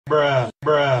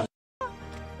Bruh.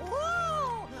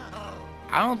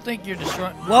 I don't think you're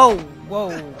destroying. Whoa,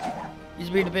 whoa. He's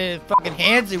being a bit fucking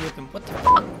handsy with him. What the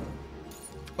fuck?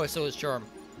 Oh, so is Charm.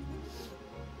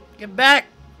 Get back!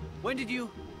 When did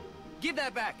you give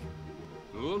that back?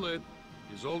 Too late.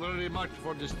 He's already marked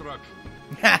for destruction.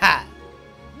 Haha.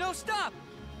 No, stop!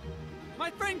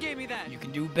 My friend gave me that. You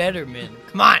can do better, man.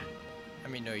 Come on! I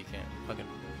mean, no, you can't. Fucking.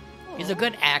 He's a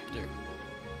good actor.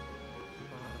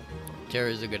 Terra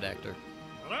is a good actor.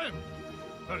 Ryan,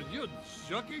 are you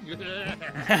joking?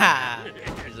 Haha.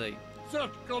 He's like,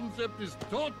 Such concept is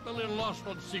totally lost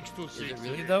on 626. is it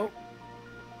really though?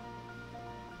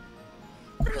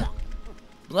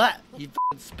 What? You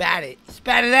fucking spat it.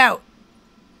 Spat it out!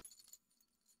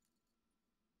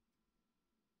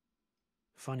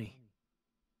 Funny.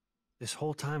 This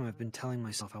whole time I've been telling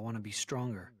myself I want to be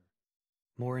stronger,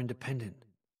 more independent.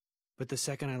 But the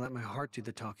second I let my heart do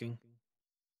the talking,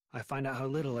 I find out how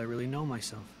little I really know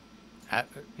myself.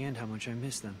 And how much I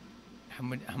miss them. How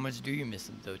much do you miss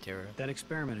him though, Terra? That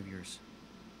experiment of yours.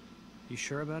 You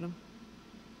sure about him?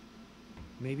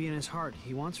 Maybe in his heart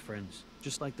he wants friends,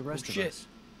 just like the rest of us.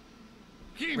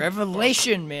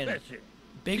 Revelation, man. That's it.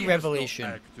 Big He revelation.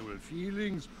 has no actual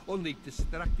feelings, only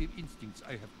destructive instincts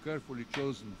I have carefully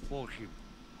chosen for him.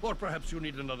 Or perhaps you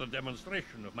need another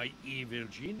demonstration of my evil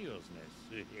geniusness.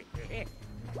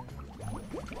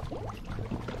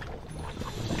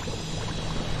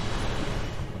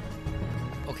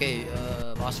 Okay,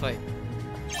 boss fight.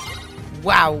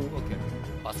 Wow. Okay,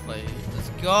 boss fight. Let's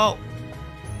go.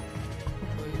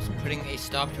 He's putting a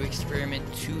stop to experiment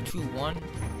 221.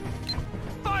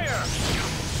 Fire!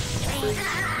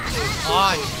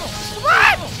 On.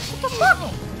 What? What the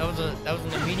fuck? That was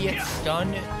an immediate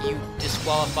stun. You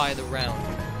disqualify the round.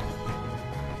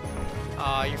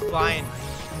 You're flying.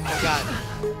 Oh god.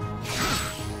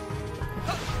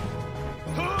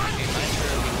 Okay, my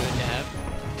turn would be good to have.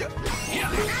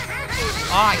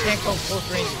 I can't go close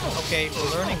range. Okay,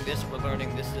 we're learning this. We're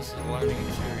learning this. This is a learning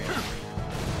experience.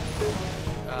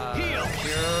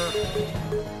 Cure.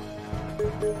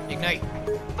 Ignite.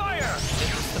 Fire!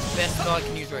 This is the best spell I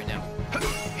can use right now. And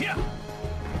then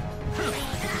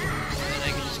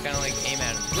I can just kind of like aim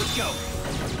at him. Let's go.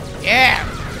 Yeah!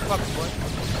 Fuck, what?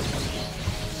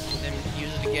 And then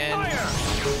use it again. Fire!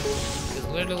 Because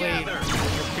literally, it's a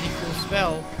pretty cool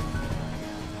spell.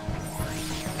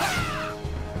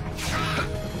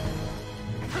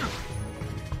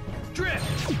 Drift!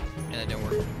 And that didn't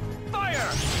work. Fire!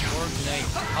 Or ignite.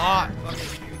 Ah! Fucking.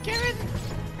 Give it!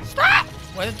 Stop!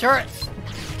 Where are the turrets?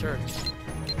 Turrets.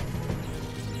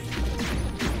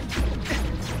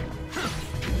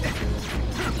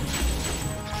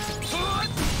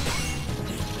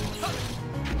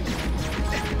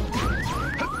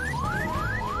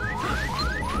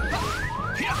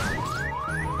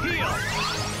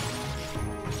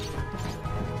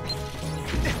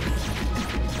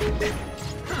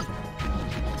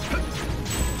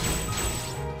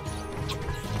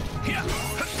 Heal!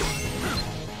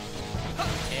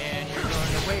 And you're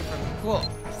going away from him. Cool.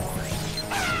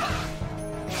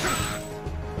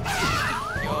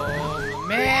 Yo,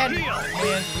 man!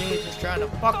 Man's really just trying to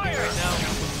fuck me right now.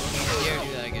 Don't dare do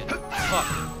that again. Fuck.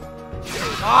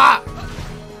 Ah!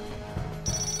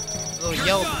 Little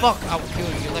yellow fuck, I will kill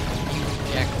you. You're like a mute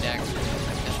Jack Daxter.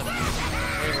 That's a mute.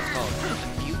 Whatever it's called. A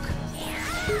muke.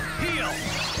 Heal!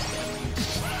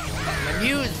 My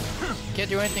muse! Can't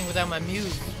do anything without my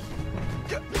muse.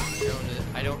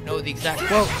 I don't know the exact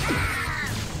quote.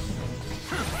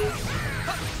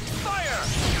 Fire!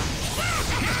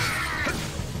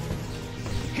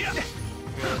 Yo,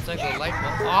 it's like a light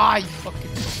bulb. Ah, you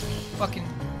fucking.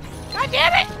 God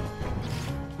damn it!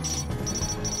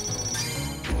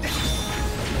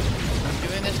 I'm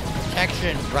doing this for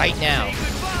protection right now.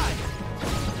 Goodbye!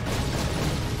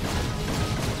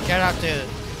 Shout out to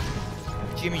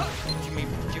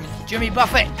Jimmy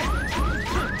Buffett.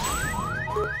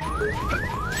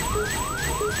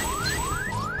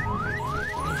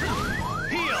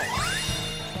 Heal!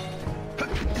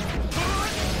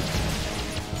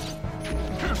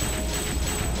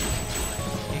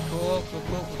 Okay,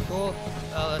 cool.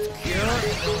 Let's cure, and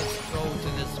then let's go to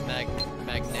this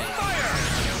magnet.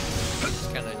 Just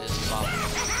kind of just pop.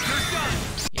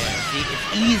 Yeah, see, it's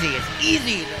easy. It's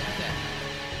easy.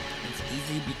 It's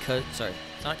easy because, sorry,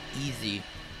 it's not easy.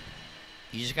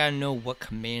 You just gotta know what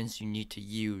commands you need to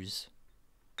use.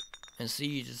 And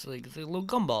see, just like, it's like a little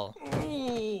gumball.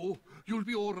 Oh, you'll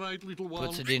be all right, little one.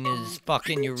 Puts it in his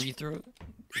fucking urethra.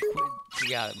 You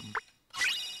got him.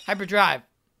 Hyperdrive.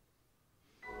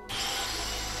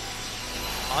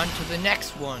 On to the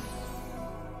next one.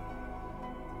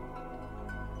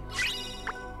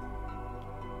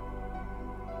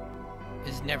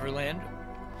 Promised Neverland.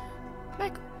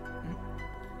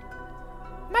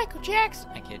 Michael Jackson.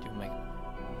 I can't do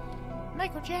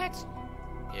Michael Jackson.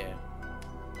 Yeah.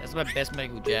 That's my best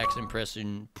Michael Jackson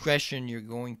impression you're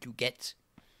going to get.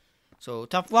 So,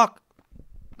 tough luck.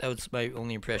 That was my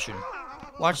only impression.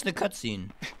 Watch the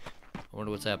cutscene. I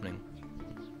wonder what's happening.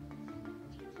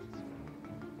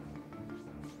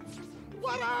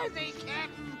 What are they,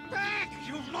 Captain? Back!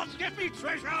 You'll not get me,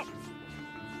 treasure!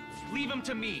 Leave him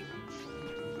to me.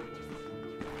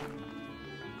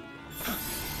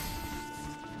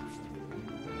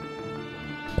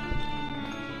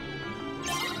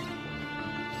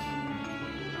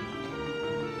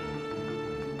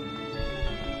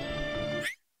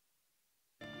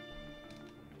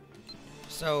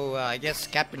 So, I guess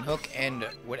Captain Hook and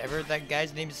whatever that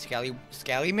guy's name is,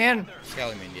 Scallyman?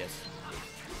 Scallyman, yes.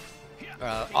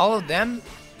 All of them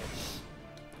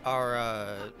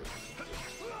are,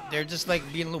 they're just like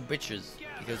being little bitches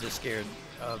because they're scared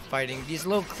of fighting these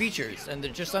little creatures and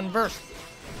they're just unversed.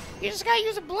 You just gotta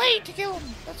use a blade to kill them,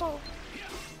 that's all.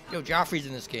 Yo, Joffrey's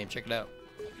in this game, check it out.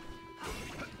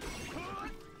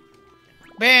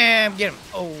 Bam! Get him!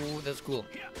 Oh, that's cool.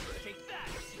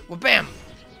 Well, bam!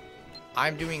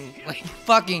 I'm doing, like,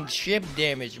 fucking ship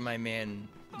damage, my man.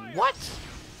 What?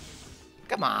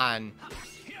 Come on.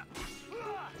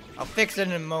 I'll fix it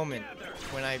in a moment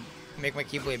when I make my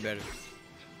Keyblade better.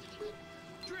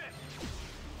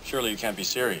 Surely you can't be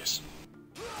serious.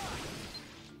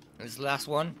 This is the last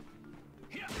one.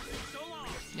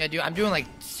 Yeah, dude, I'm doing, like,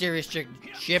 serious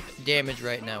ship damage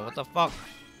right now. What the fuck?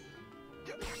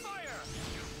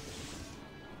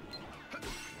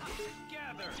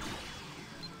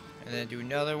 And then do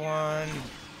another one.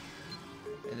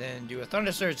 And then do a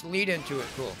Thunder Surge lead into it.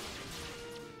 Cool.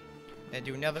 And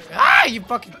do another. Ah, you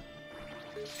fucking.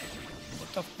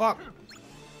 What the fuck?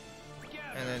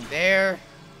 And then there.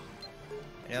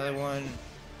 Another one.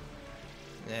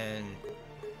 And then.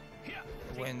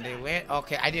 When they land.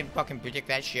 Okay, I didn't fucking predict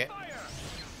that shit.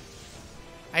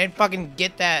 I didn't fucking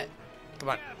get that. Come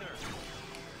on.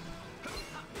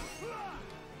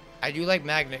 I do like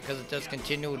Magnet because it does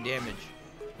continual damage.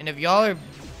 And if y'all are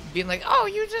being like, oh,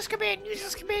 use this command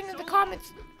in the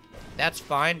comments, that's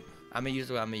fine. I'm gonna use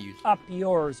what I'm gonna use. Up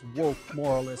yours, woke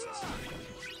moralists.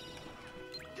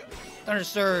 Thunder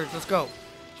Surge, let's go.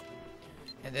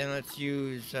 And then let's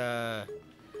use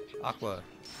Aqua.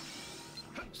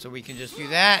 So we can just do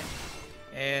that.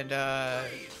 And I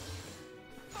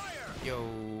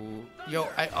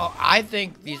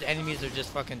think these enemies are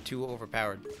just fucking too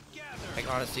overpowered. Like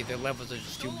honestly, their levels are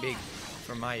just too big.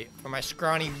 For my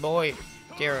scrawny boy,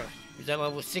 Terra. He's at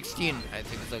level 16, I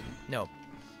think it's like, no.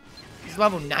 He's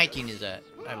level 19 is that,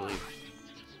 I believe.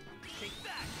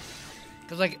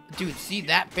 Cause like, dude, see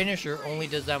that finisher only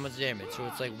does that much damage, so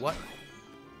it's like, what?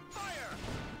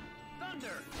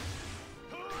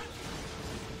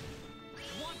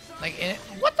 Like,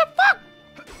 what the fuck?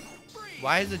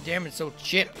 Why is the damage so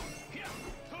chipped?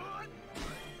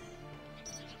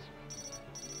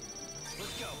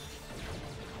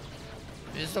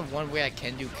 This is the one way I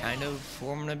can do kind of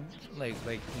form like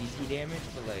easy damage,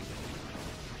 but like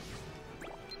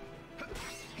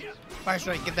Fire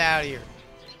Strike, get that out of here.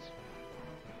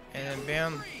 And then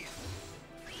bam.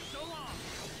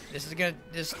 This is gonna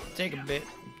take a bit.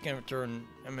 Gonna turn.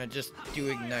 I'm gonna just do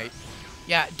Ignite.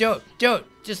 Yeah, dude,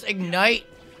 just Ignite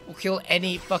will kill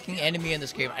any fucking enemy in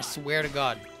this game. I swear to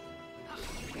God.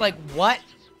 Like what?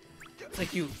 It's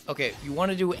like you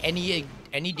want to do any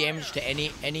damage to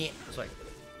any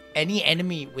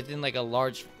enemy within like a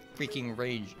large freaking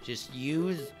range, just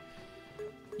use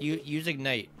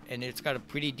Ignite, and it's got a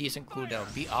pretty decent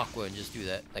cooldown. Be Aqua and just do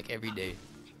that like every day,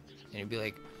 and it'd be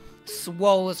like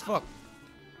swole as fuck.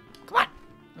 Come on,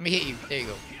 let me hit you. There you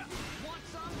go.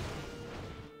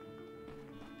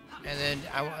 And then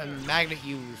I magnet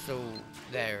you, so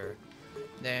there.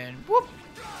 Then whoop.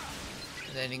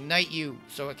 And then ignite you,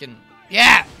 so it can.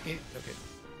 Yeah. Okay.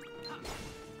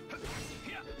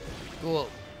 Cool.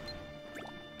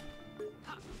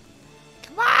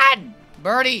 Come on,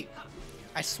 Birdie!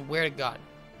 I swear to God,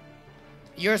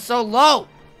 you're so low.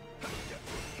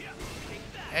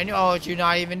 And oh, you're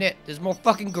not even it. There's more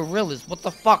fucking gorillas. What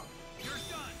the fuck?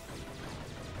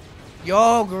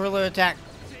 Yo, gorilla attack!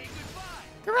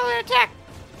 Gorilla attack!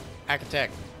 Hack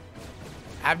attack.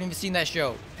 I haven't even seen that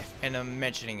show, and I'm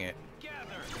mentioning it.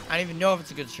 I don't even know if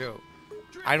it's a good show.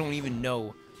 I don't even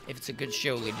know if it's a good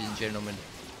show, ladies and gentlemen.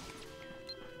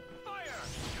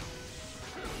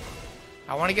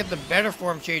 I want to get the better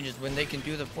form changes when they can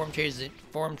do the form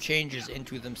changes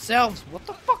into themselves. What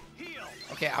the fuck?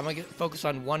 Okay, I'm gonna focus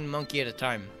on one monkey at a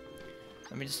time.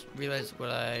 Let me just realize what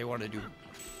I want to do.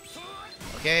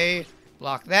 Okay,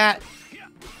 block that.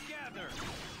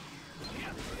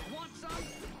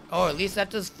 Oh, at least that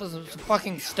does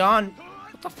fucking stun.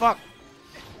 What the fuck?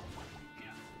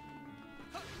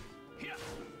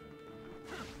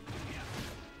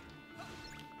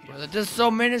 Bro, that does so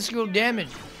minuscule damage.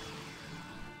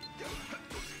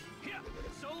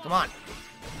 Come on.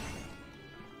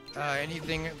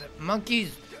 Anything?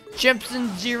 Monkeys, chimps, and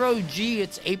zero G.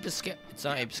 It's Ape Escape. It's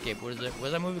not Ape Escape. What is it?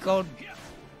 What's that movie called?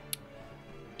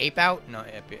 Ape Out? No,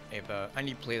 Ape Out. I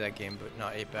need to play that game, but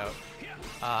not Ape Out.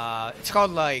 It's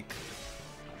called like.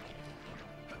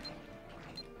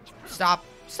 Stop!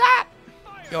 Stop!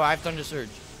 Yo, I have Thunder Surge.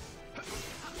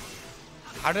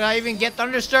 How did I even get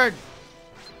Thunder Surge?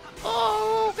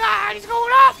 Oh God, he's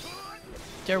going up!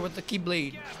 Tear with the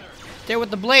Keyblade. Tear with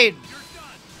the blade.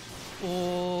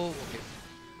 Oh, okay.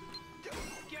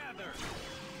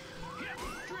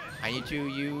 I need to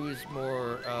use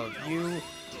more of you. And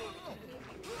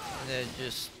then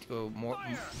just go more.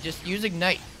 Just use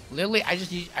Ignite. Literally, I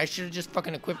should have just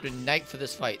fucking equipped Ignite for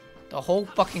this fight. The whole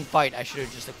fucking fight, I should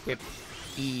have just equipped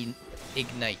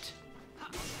Ignite.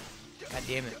 God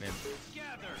damn it, man.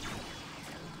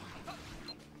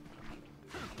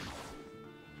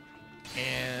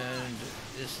 And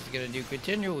this is gonna do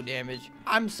continual damage.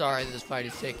 I'm sorry this fight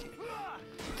is taking.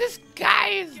 This guy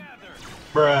is.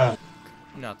 Bruh.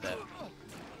 Not that.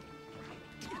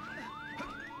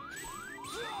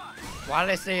 Why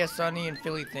did I say a Sunny and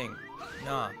Philly thing?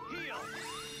 Nah.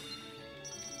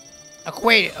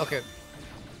 Equate it. Okay.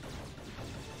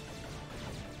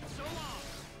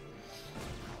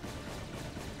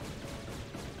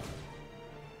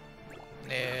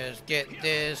 Let's get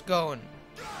this going.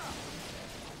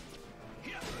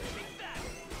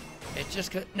 It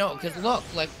just no, cause look,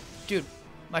 like, dude,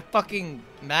 my fucking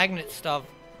magnet stuff,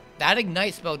 that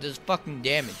Ignite spell does fucking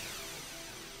damage.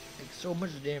 Like so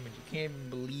much damage, you can't even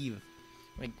believe.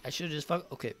 Like I should have just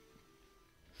okay.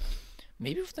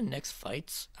 Maybe for the next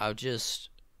fights, I'll just.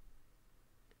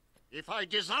 If I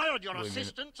desired your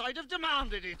assistance, I'd have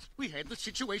demanded it. We had the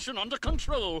situation under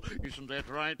control. Isn't that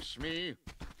right, Smee?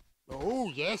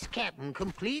 Oh, yes, Captain,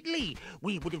 completely.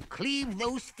 We would have cleaved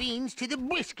those fiends to the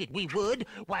brisket, we would.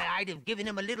 Why, I'd have given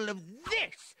them a little of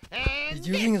this, and He's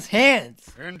using his hands.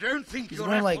 And don't think He's your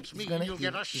going efforts mean you'll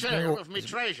get a share of me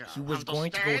treasure. He was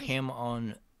going to go ham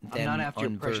on them. I'm not after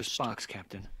your precious box,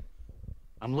 Captain.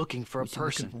 I'm looking for a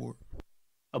person.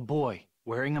 A boy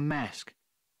wearing a mask.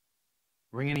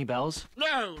 Ring any bells?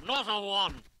 No, not a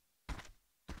one.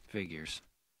 Figures.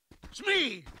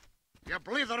 Smee! You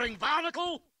blithering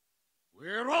barnacle!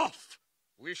 We're off!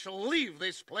 We shall leave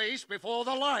this place before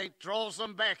the light draws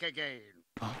them back again.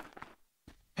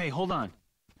 Hey, hold on.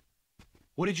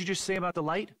 What did you just say about the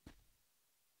light?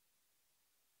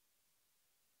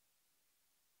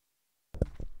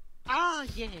 Ah,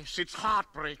 yes, it's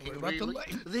heartbreaking, What about the really.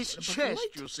 light? This What about the chest,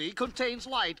 light? you see, contains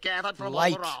light gathered from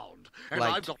Light. all around. And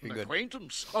Light. I've got You're an good.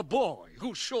 acquaintance, a boy,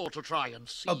 who's sure to try and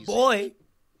seize A boy?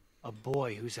 A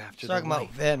boy who's after Talking the about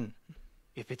light. Ven.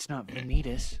 If it's not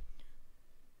Vanitas,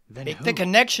 then Make who? the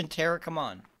connection, Terra. Come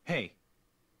on. Hey,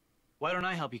 why don't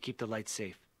I help you keep the lights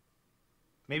safe?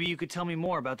 Maybe you could tell me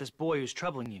more about this boy who's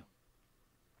troubling you.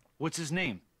 What's his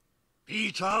name?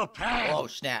 Peter Pan! Oh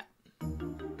snap!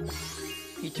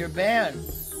 Peter Pan.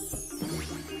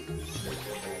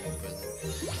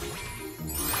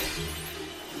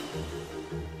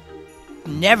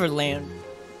 Neverland.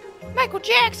 Michael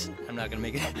Jackson. I'm not gonna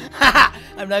make it.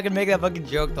 I'm not gonna make that fucking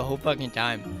joke the whole fucking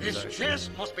time. This Sorry.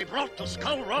 chest must be brought to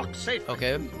Skull Rock safely.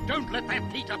 Okay. Don't let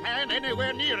that Peter Pan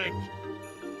anywhere near it.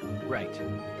 Right.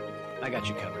 I got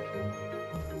you covered.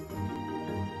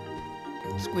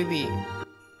 Squibby.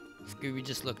 Squibby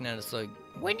just looking at us like,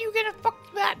 when you gonna fuck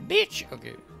that bitch?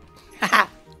 Okay.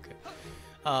 Okay.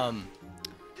 Oh,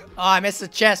 I missed the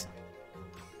chest.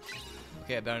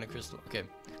 Okay, I bound a crystal. Okay.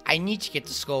 I need to get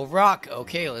to Skull Rock.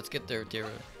 Okay, let's get there, Terra.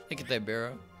 Let's get there,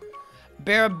 Barra.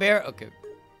 Barra. Okay.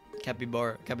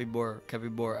 Capybara.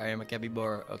 I am a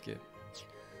capybara. Okay.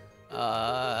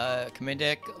 Command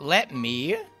deck. Let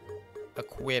me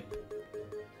equip.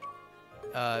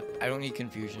 I don't need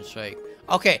Confusion Strike.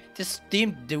 Okay, this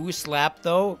theme do slap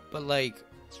though, but like,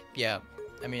 yeah.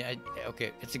 I mean,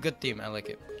 okay, it's a good theme. I like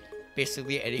it.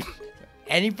 Basically,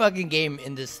 any fucking game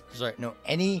in this. Sorry, no,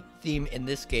 any theme in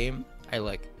this game, I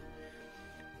like.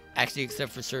 Actually,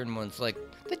 except for certain ones, like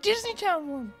the Disney Town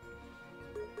one.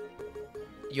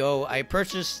 Yo, I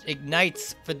purchased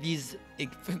Ignites for these,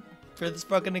 for this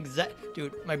fucking exact.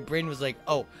 Dude, my brain was like,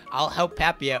 oh, I'll help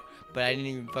Pappy out, but I didn't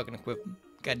even fucking equip him.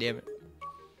 God damn it.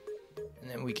 And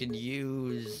then we can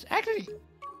use, actually,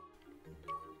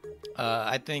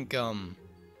 I think,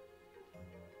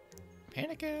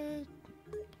 Panic at...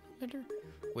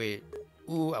 Wait.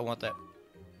 Ooh, I want that.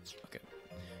 Okay.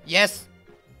 Yes!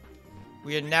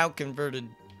 We are now converted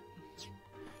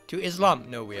to Islam.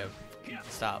 No, we have.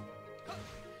 Stop.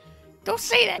 Don't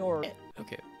say that!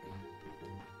 Okay.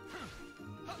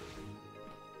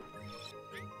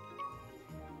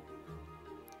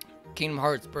 Kingdom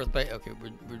Hearts Birthday. Okay,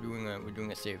 we're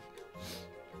doing a save.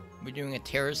 We're doing a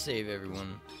Terra save,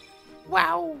 everyone.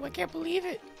 Wow, I can't believe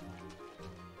it.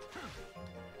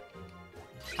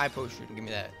 High potion, give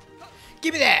me that.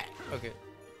 Give me that! Okay.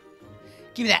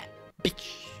 Give me that,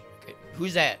 bitch. Okay,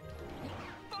 who's that?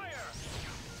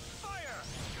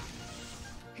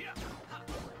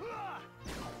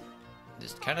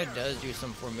 This kind of does do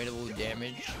some formidable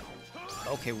damage.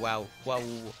 Okay, wow. Wow.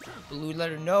 Blue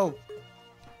letter, no!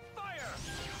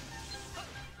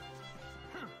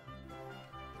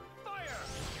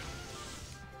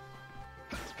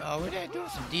 Oh, we're doing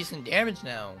some decent damage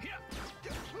now.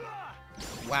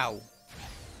 Wow.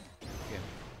 Okay.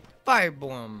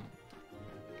 Firebomb.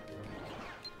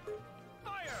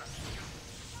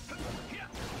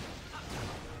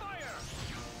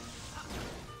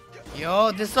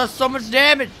 Yo, this does so much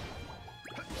damage.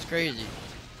 It's crazy.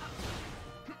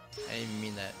 I didn't even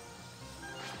mean that.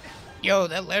 Yo,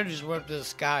 that letter just went up to the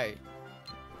sky.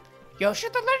 Yo,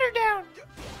 shut the letter down.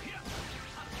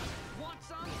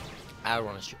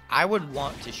 I would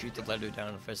want to shoot the letter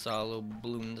down if I saw a little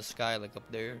balloon in the sky, like up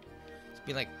there. Just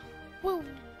be like, woo.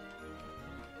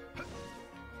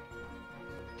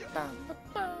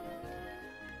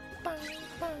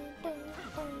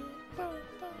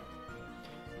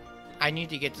 I need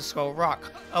to get to Skull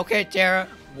Rock. Okay, Terra.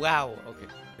 Wow. Okay.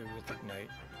 With ignite.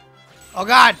 Oh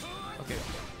God. Okay.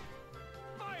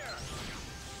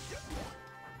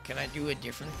 Can I do a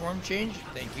different form change?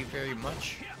 Thank you very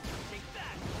much.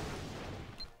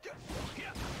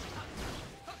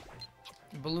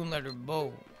 Balloon letter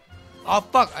bow. Oh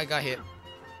fuck! I got hit.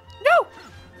 No.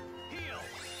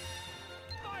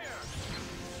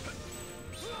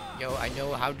 Yo, I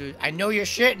know how to. I know your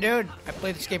shit, dude. I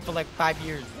played this game for like 5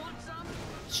 years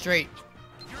straight.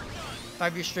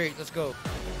 5 years straight. Let's go.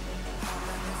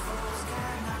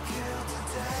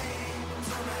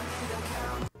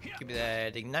 Give me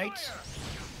that ignite.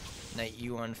 Ignite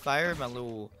you on fire, my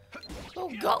little.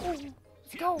 Oh, go.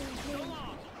 Let's go.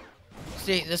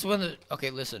 See, this one.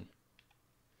 Okay, listen.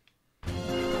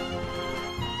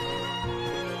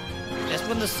 That's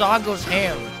when the song goes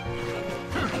ham.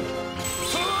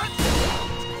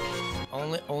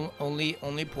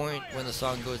 Only point when the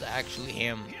song goes actually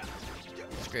ham.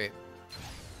 It's great.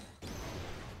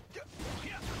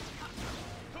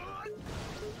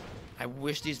 I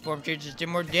wish these form changes did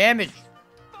more damage.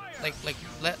 Like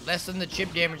less than the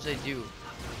chip damage they do.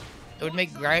 It would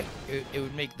make it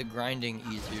would make the grinding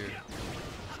easier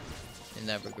in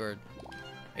that regard.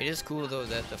 It is cool though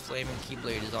that the flaming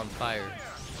keyblade is on fire.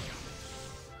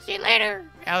 See you later,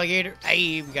 alligator.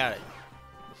 Hey, we got it.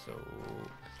 So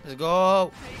let's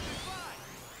go.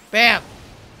 Bam!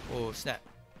 Oh snap!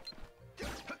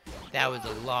 That was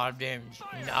a lot of damage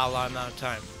in a lot amount of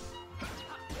time.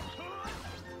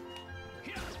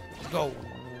 Let's go.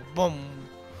 Boom.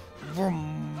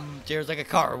 Boom. Terra's like a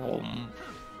car. Boom.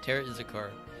 Terra is a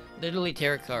car. Literally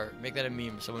Terra car. Make that a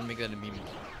meme. Someone make that a meme.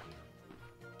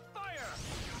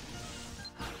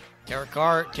 Terra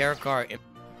car.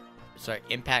 Sorry,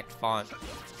 impact font.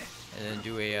 And then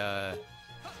do a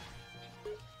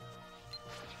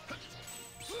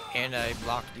and I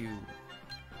blocked you.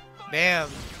 Bam!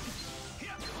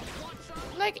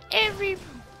 Like every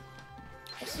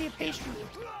I see a pastry.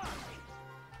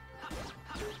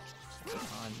 Come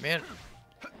on, man.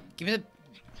 Give me the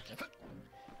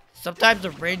sometimes the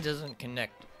brain doesn't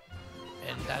connect.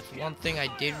 And that's one thing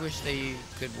I did wish they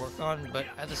could work on, but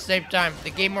at the same time, the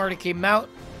game already came out,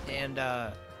 and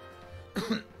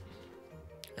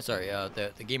sorry,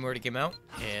 the game already came out,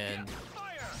 and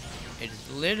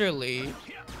it's literally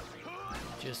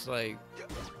just like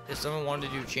if someone wanted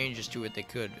to do changes to it, they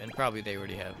could, and probably they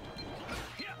already have.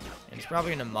 And it's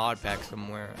probably in a mod pack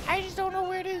somewhere. I just don't know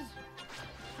where it is.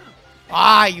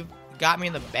 Ah, you got me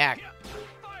in the back.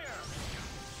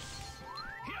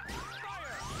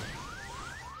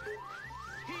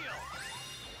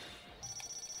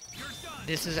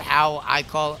 This is how I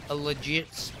call a legit.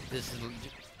 This is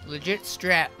legit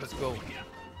strat. Let's go.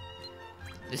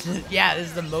 This is this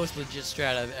is the most legit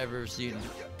strat I've ever seen.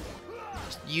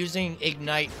 Just using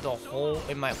ignite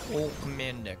in my whole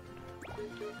command deck.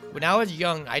 When I was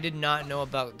young, I did not know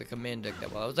about the command deck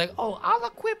that well. I was like, oh, I'll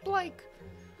equip like.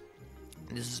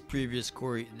 This is previous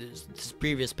Corey. This is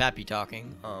previous Pappy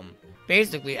talking.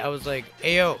 Basically, I was like,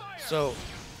 ayo, so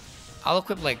I'll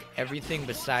equip like everything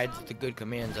besides the good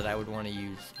commands that I would want to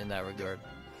use in that regard.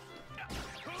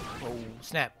 Oh,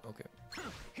 snap. Okay.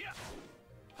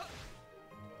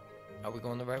 Are we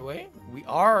going the right way? We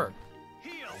are.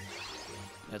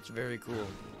 That's very cool.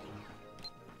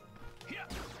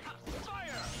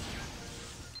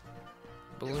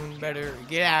 Balloon better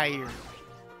get out of here.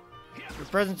 Your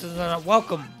presence is not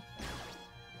welcome.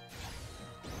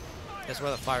 That's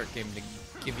why the fire came, to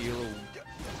give you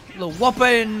a little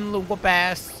whooping, little whoop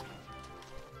ass.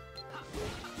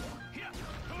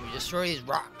 We destroy these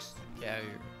rocks. Get out of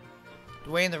here.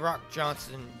 Dwayne the Rock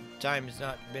Johnson, time has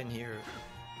not been here.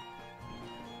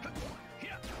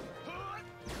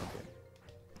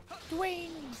 Dwayne,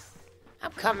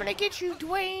 I'm coming to get you,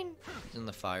 Dwayne. He's in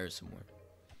the fire somewhere.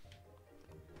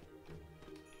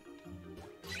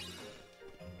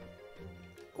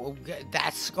 Oh,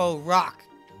 that's Skull Rock.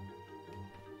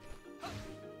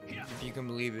 If you can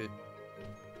believe it.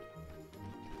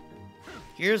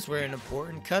 Here's where an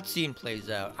important cutscene plays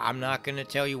out. I'm not gonna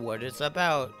tell you what it's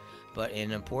about, but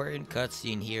an important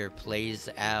cutscene here plays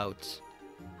out.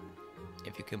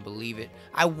 If you can believe it.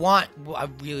 I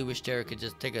really wish Terra could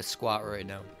just take a squat right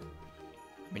now.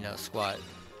 I mean, not a squat.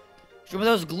 Show me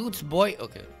those glutes, boy.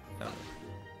 Okay.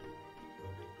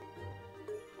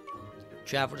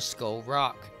 Travel to Skull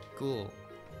Rock. Cool.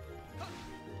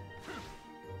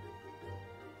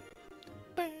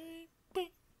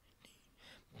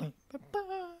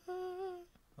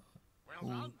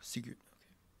 Ooh, secret. Okay.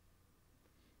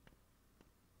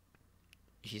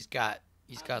 He's got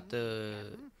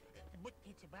the. But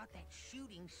it's about that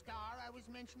shooting star I was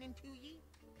mentioning to ye.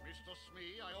 Mr.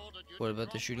 Smee, I ordered you. What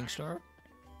about the shooting star?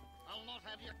 I'll not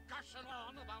have you gushing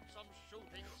on about some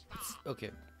shooting star.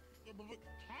 Okay. Yeah, but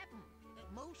Captain,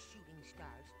 most shooting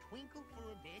stars twinkle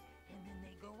for a bit and then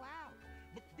they go out.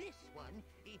 But this one,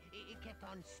 it kept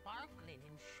on sparkling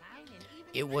and shining.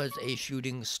 It was a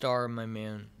shooting star, my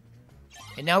man.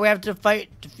 And now we have to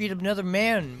defeat another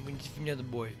man. We defeat another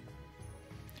boy.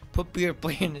 Put Beer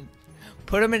Plane in.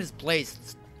 Put him in his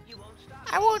place.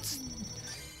 I won't.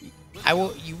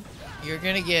 You're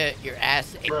gonna get your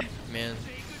ass ate, man.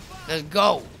 Let's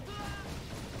go.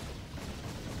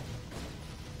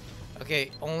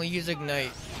 Okay, only use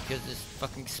Ignite because this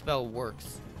fucking spell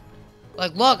works.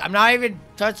 Like, look, I'm not even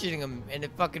touching him, and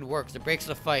it fucking works. It breaks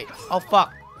the fight. Oh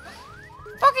fuck.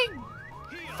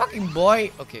 Fucking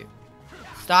boy. Okay,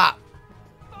 stop.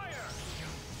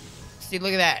 See,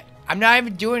 look at that. I'm not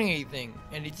even doing anything,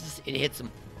 and it hits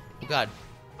him. Oh god.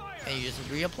 And you just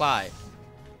reapply.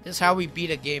 This is how we beat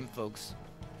a game, folks.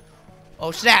 Oh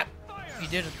snap! You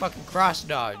did a fucking cross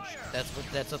dodge.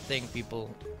 That's a thing, people.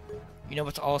 You know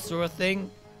what's also a thing?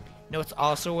 You know what's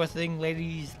also a thing,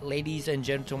 ladies and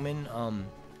gentlemen?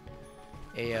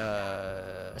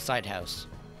 A side house.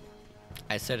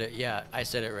 I said it, yeah, I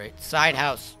said it right. Side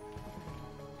house.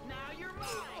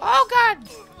 Oh god!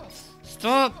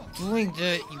 Stop doing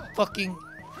that, you fucking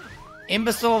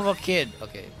imbecile of a kid.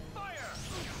 Okay.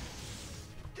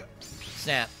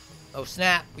 Snap. Oh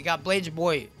snap, we got Blade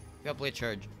Boy. We got Blade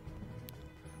Charge.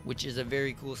 Which is a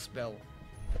very cool spell.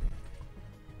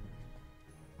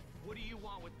 What do you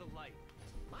want with the light?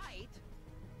 Light?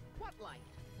 What light?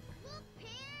 Look,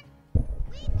 Pan!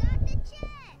 We got the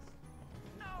chest!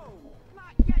 No!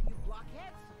 Not yet, you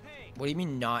blockheads! Hey! What do you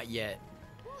mean not yet?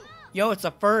 Yo, it's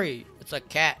a furry. It's a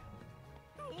cat.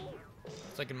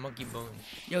 It's like a monkey bone.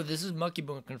 Yo, this is monkey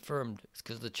bone confirmed. It's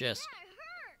because of the chest.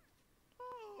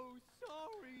 Oh,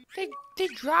 sorry. They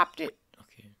dropped it.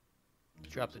 Okay.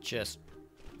 Drop the chest.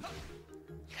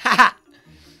 Haha!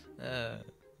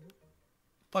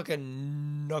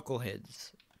 Fucking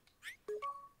knuckleheads.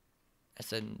 I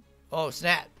said, oh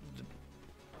snap.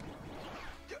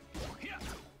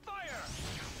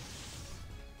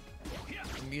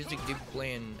 The music did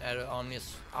playing on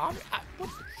this. Oh,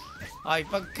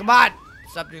 fuck, come on!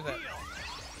 Stop doing that.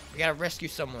 We gotta rescue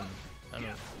someone. I don't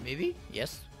know. Maybe?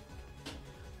 Yes?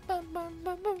 Bum, bum,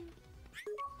 bum, bum.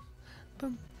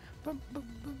 Bum, bum, bum,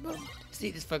 bum, bum.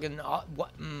 See, this fucking.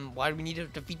 Why do we need to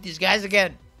defeat these guys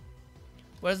again?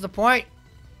 What is the point?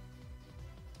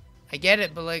 I get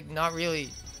it, but like, not really.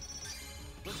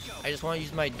 I just want to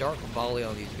use my dark volley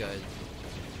on these guys.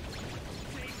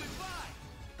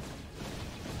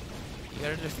 You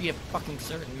gotta defeat a fucking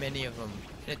certain many of them.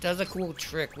 And it does a cool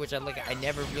trick, which I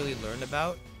never really learned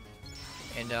about.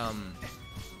 And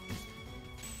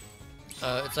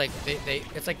it's like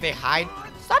they hide.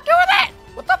 Stop doing that!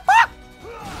 What the fuck?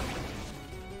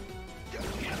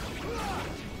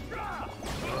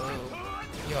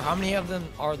 Yo, how many of them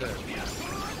are there?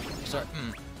 Sorry.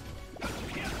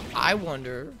 I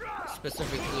wonder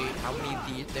specifically how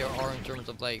many there are in terms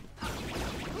of like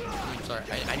I'm sorry.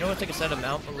 I know it's like a set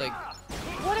amount, but like,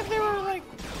 what if there were like,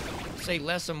 say,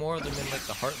 less or more of them in like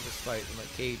the Heartless fight in like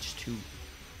KH2?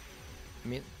 I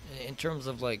mean, in terms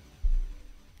of like,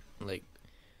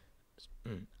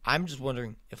 I'm just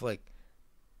wondering if like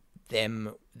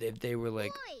if they were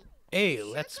like, hey,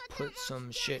 let's put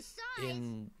some shit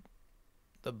in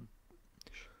the.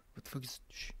 What the fuck is?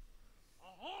 Shh.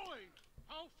 Ahoy!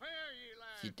 How fare ye,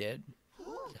 lad? Is he dead?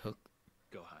 Is Hook?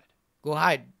 Go hide. Go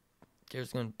hide.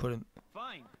 There's gonna put him.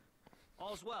 Fine.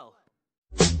 All's well.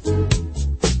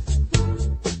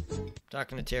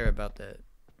 Talking to Terra about that.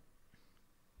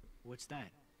 What's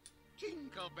that?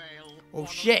 Tinkerbell. Oh, one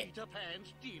of shit. Peter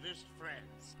Pan's dearest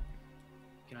friends.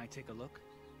 Can I take a look?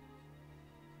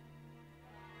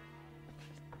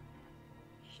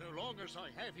 So long as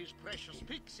I have his precious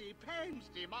pixie, Pan's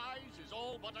demise is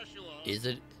all but assured. Is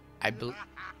it?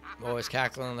 Oh, it's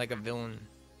cackling like a villain.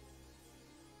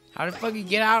 How did fucking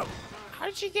get out? How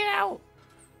did she get out?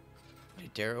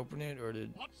 Did Terra open it or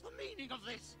did? What's the meaning of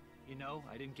this? You know,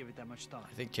 I didn't give it that much thought.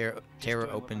 I think Terra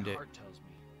opened it. Heart tells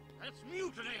me. That's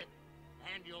mutiny,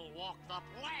 and you'll walk the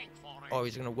plank for it. Oh,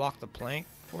 he's gonna walk the plank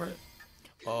for it?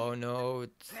 Oh no,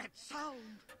 it's That sound.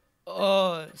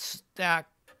 oh, it's that.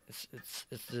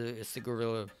 It's the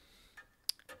gorilla.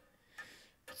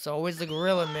 It's always the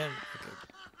gorilla, man. Okay.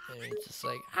 And it's just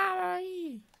like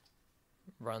hi.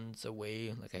 Runs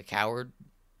away like a coward.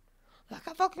 Like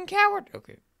a fucking coward.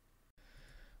 Okay.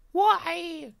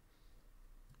 Why?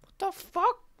 What the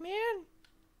fuck, man?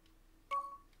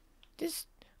 This.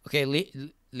 Okay,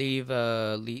 leave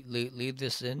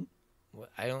this in.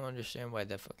 I don't understand why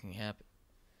that fucking happened.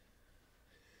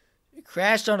 It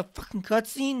crashed on a fucking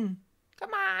cutscene.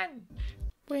 Come on.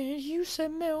 When you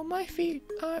smell my feet,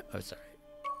 oh, sorry.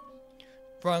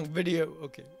 Wrong video.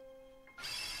 Okay.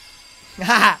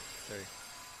 Haha.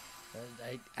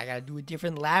 Sorry. I gotta do a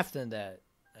different laugh than that.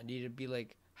 I need to be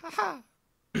like, haha.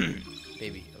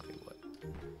 Baby. Okay, what?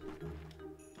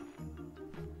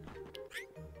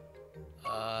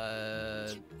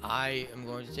 I am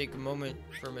going to take a moment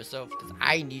for myself because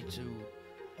I need to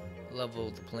level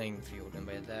the playing field, and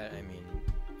by that I mean,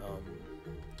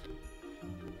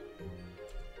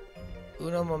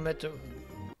 uno momento.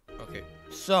 Okay,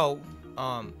 so,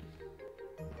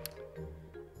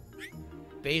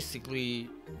 basically,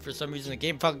 for some reason the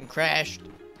game fucking crashed,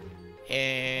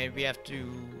 and we have to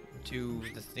do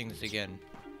the things again,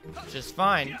 which is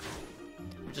fine.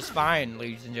 Which is fine,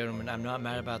 ladies and gentlemen. I'm not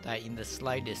mad about that in the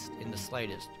slightest.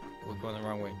 We're going the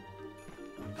wrong way.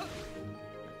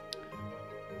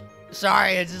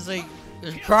 Sorry, it's just like,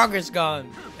 there's progress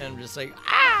gone. And I'm just like,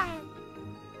 ah!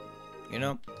 You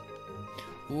know?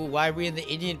 Ooh, why are we in the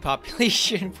Indian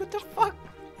population? What the fuck?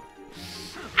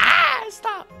 Ah,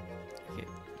 stop! Okay.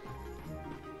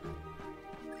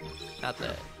 Not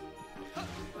that.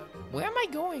 Where am I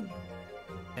going?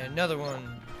 And another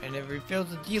one. And it refills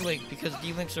the D-Link because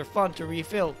D-Links are fun to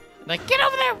refill. Like, get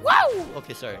over there! Whoa!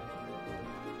 Okay, sorry.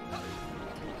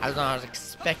 I don't know, I was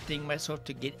expecting myself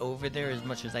to get over there as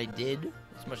much as I did. And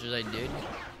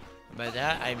by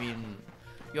that, I mean,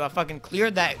 yo, I fucking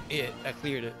cleared that. I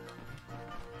cleared it.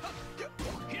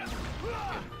 Okay.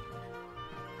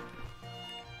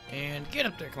 And get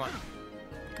up there, come on.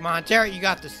 Come on, Terra, you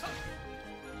got this.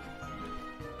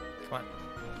 Come on.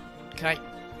 Can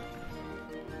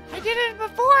I did it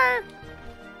before!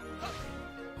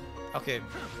 Okay.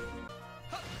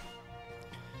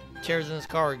 Terra's in his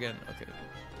car again. Okay.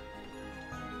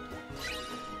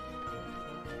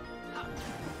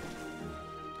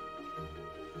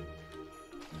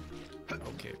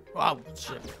 Okay. Wow,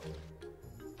 shit.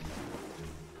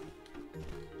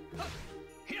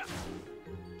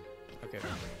 Okay.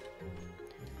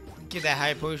 Get that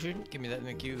high potion. Give me that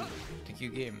thank you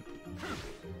game.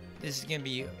 This is gonna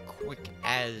be quick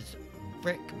as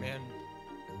frick, man.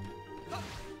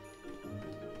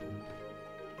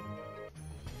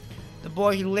 The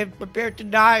boy who lived prepared to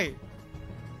die.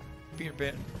 Peter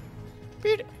Pan.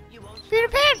 Peter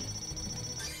Pan!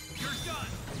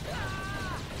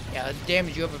 Yeah, let's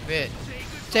damage you up a bit.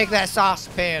 Take that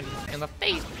saucepan in the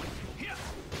face.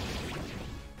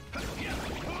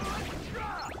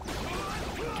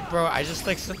 Bro, I just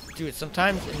like, dude,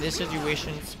 sometimes in this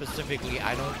situation specifically,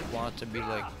 I don't want to be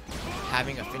like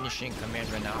having a finishing command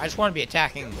right now. I just want to be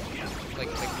attacking like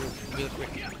really quick.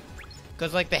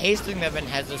 Because like the hasting that Ben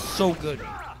has is so good.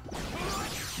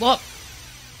 Look!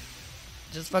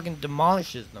 Just fucking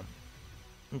demolishes them.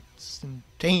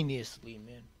 Instantaneously,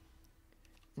 man.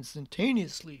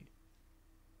 Instantaneously.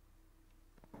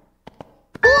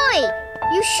 Boy,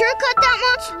 you sure cut that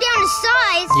monster down to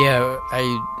size. Yeah,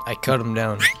 I cut him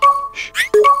down.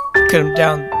 Cut him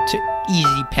down to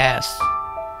easy pass.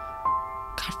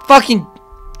 fucking...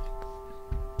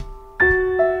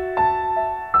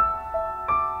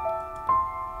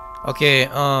 Okay,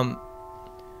 I'm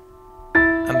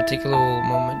gonna take a little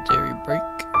momentary break.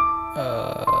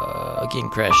 Again,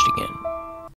 crashed again.